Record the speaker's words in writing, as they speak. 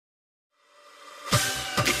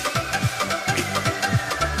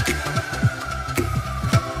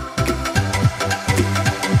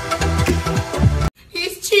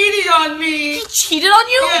cheated on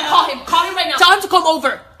you? Yeah. Call him right now. Tell him to come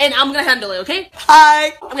over, and I'm gonna handle it, okay?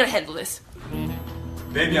 Hi. I'm gonna handle this.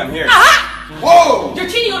 Baby, I'm here. Aha! Whoa! You're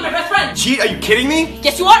cheating on my best friend. Cheat? Are you kidding me?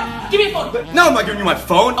 Yes, you are. Give me your phone. No, I'm not giving you my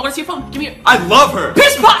phone. I wanna see your phone. Give me your... I love her.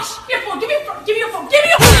 Pish posh! Give me your phone. Give me your phone. Give me your phone. Give me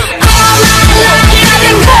your phone.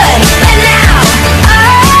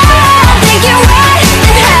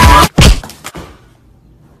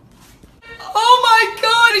 Oh my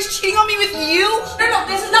God, he's cheating on me with you? No,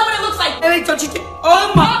 this is not what it looks like. Hey, don't you think?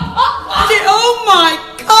 Oh my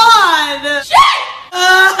God! Shit!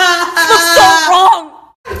 This looks so wrong.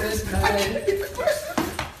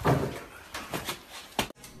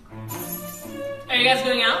 Are you guys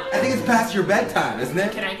going out? I think it's past your bedtime, isn't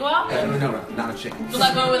it? Can I go out? No, not a chick. So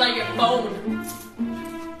like going without your phone.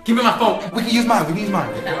 Give me my phone. We can use mine.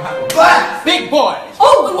 Blast! Big boy!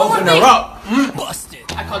 Oh, and one more Open thing. her up. Busted.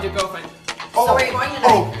 I called your girlfriend. So where are you going tonight?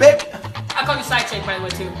 Oh, babe. I called your side chick, by the way,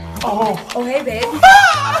 too. Oh, hey, babe.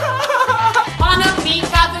 Hannah, meet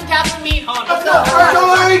Catherine, meet Hannah. let's go.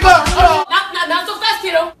 Not so fast,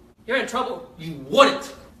 kiddo. You're in trouble. You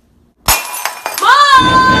wouldn't. Mom!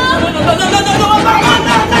 No.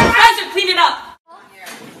 Guys, should clean it up.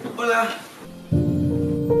 Hola.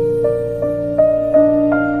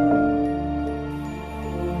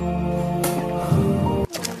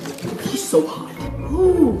 He's so hot.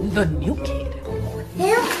 Ooh, the new kid.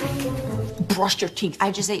 Brush your teeth.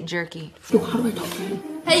 I just ate jerky. Yo, how do I talk to him?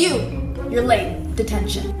 Hey, you. You're late.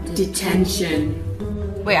 Detention.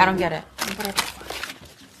 Wait, I don't get it.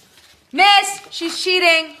 Miss, she's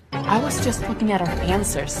cheating. I was just looking at her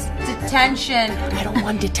answers. Detention. I don't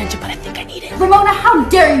want detention, but I think I need it. Ramona, how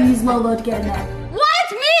dare you use Lolo to get in there?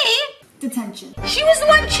 What? Me? Detention. She was the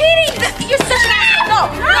one cheating. You're such an asshole.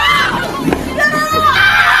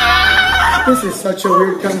 No! This is such a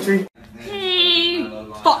weird country. Hey,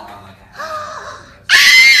 fuck.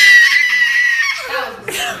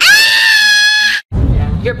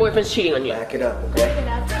 Your boyfriend's cheating on you. Back it up, okay?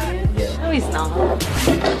 No, he's not.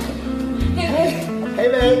 Hey,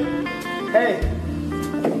 babe. Hey.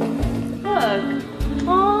 Look.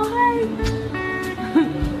 Oh, hi.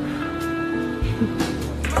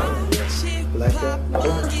 Like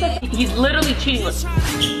that? He's literally cheating on you.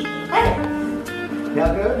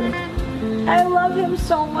 Y'all good? I love him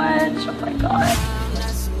so much. Oh my god.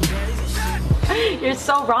 You're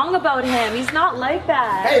so wrong about him. He's not like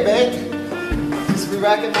that. Hey, babe. Just be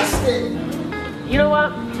racking my stick. You know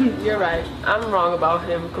what? You're right. I'm wrong about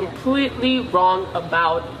him. Completely wrong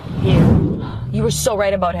about him. You were so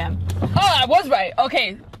right about him. Oh, I was right.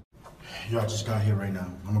 Okay. Yo, I just got here right now.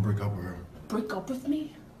 I'm gonna break up with her. Break up with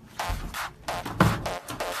me?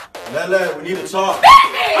 Lele, we need to talk.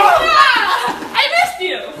 I missed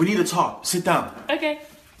you. We need to talk. Sit down. Okay.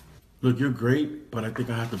 Look, you're great, but I think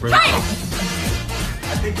I have to break up.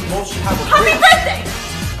 I think we both should have a Happy break. birthday!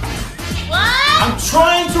 What? I'm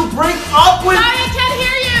trying to break up with. Sorry, I can't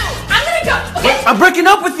hear you. I'm gonna go. Okay. I'm breaking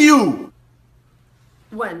up with you.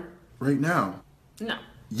 When? Right now. No.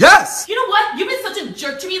 Yes. You know what? You've been such a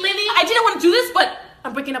jerk to me lately. I didn't want to do this, but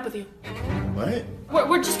I'm breaking up with you. What?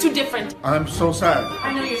 We're just too different. I'm so sad.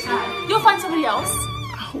 I know you're sad. You'll find somebody else.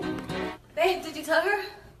 Babe, did you tell her?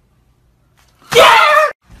 Yeah!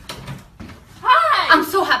 Hi! I'm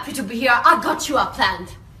so happy to be here. I got you up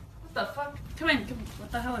planned. What the fuck? Come in.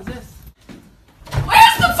 What the hell is this?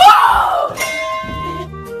 Where's the phone?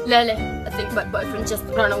 Lele, I think my boyfriend just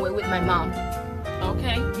ran away with my mom.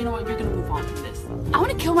 Okay, you know what? You're gonna move on from this. I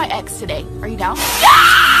want to kill my ex today. Are you down?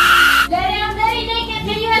 Lele, I'm very naked.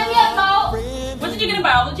 Can you help me out? What did you get in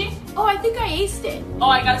biology? Oh, I think I aced it. Oh,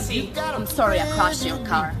 I gotta see. I'm sorry I crashed your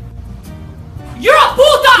car. You're a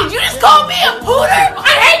puta! Did you just call me a pooter?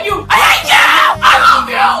 I hate you! I hate you! I love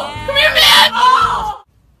you! Come here, man! Oh!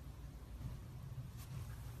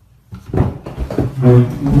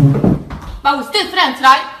 But we're still friends,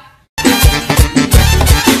 right?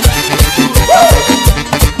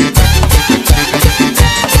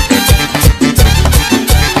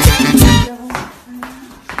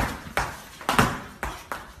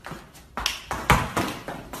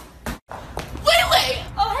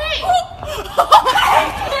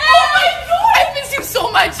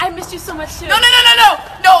 I missed you so much too. No,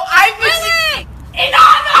 I miss you.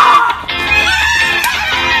 Inanna!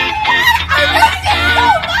 I miss you so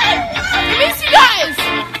much. I miss you guys.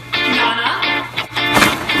 Inanna?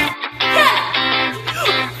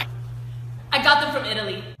 I got them from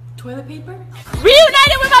Italy. Toilet paper?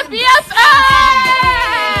 Reunited with my BFF!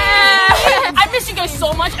 I miss you guys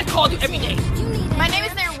so much. I called you every day. My name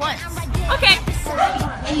is there once. Okay.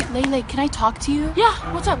 Hey, Lele, can I talk to you? Yeah,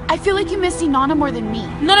 what's up? I feel like you miss Inanna more than me.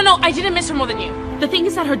 No, I didn't miss her more than you. The thing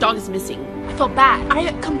is that her dog is missing. I thought felt bad.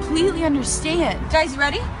 I completely understand. Guys, you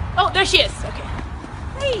ready? Oh, there she is. Okay.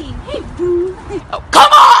 Hey, boo. Oh,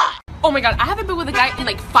 come on! Oh my god, I haven't been with a guy in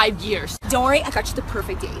like 5 years. Don't worry, I got you the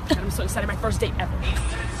perfect date. I'm so excited. My first date ever.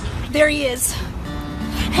 There he is.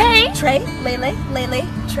 Hey! Trey, Lele,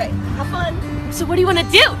 Trey. Have fun. So what do you want to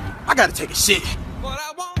do? I gotta take a shit.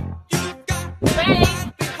 Trey!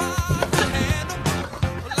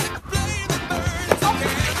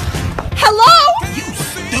 Hello?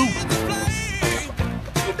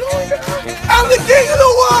 I'm the king of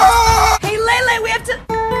the world! Hey, Lele, we have to.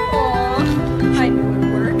 Aw, I knew it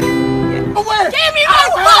would work. Oh, wait. Give me my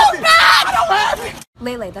phone back! I don't have it!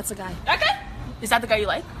 Lele, that's a guy. That guy? Is that the guy you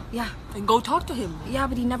like? Yeah. Then go talk to him. Yeah,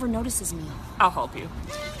 but he never notices me. I'll help you.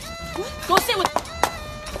 Go sit with.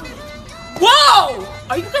 Whoa!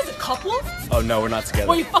 Are you guys a couple? Oh, no, we're not together.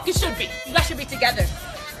 Well, you fucking should be. You guys should be together.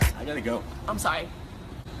 I gotta go. I'm sorry.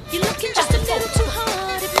 You're looking just a little too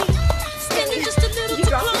hard at me. Standing just a little too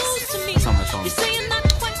close to me. It's on my phone. You're saying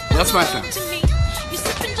not quite That's my to phone. me. You're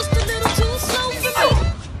sipping just a little too slow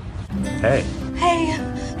for me. Hey, Hey.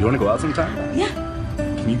 you wanna go out sometime? Yeah.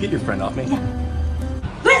 Can you get your friend off me? Yeah.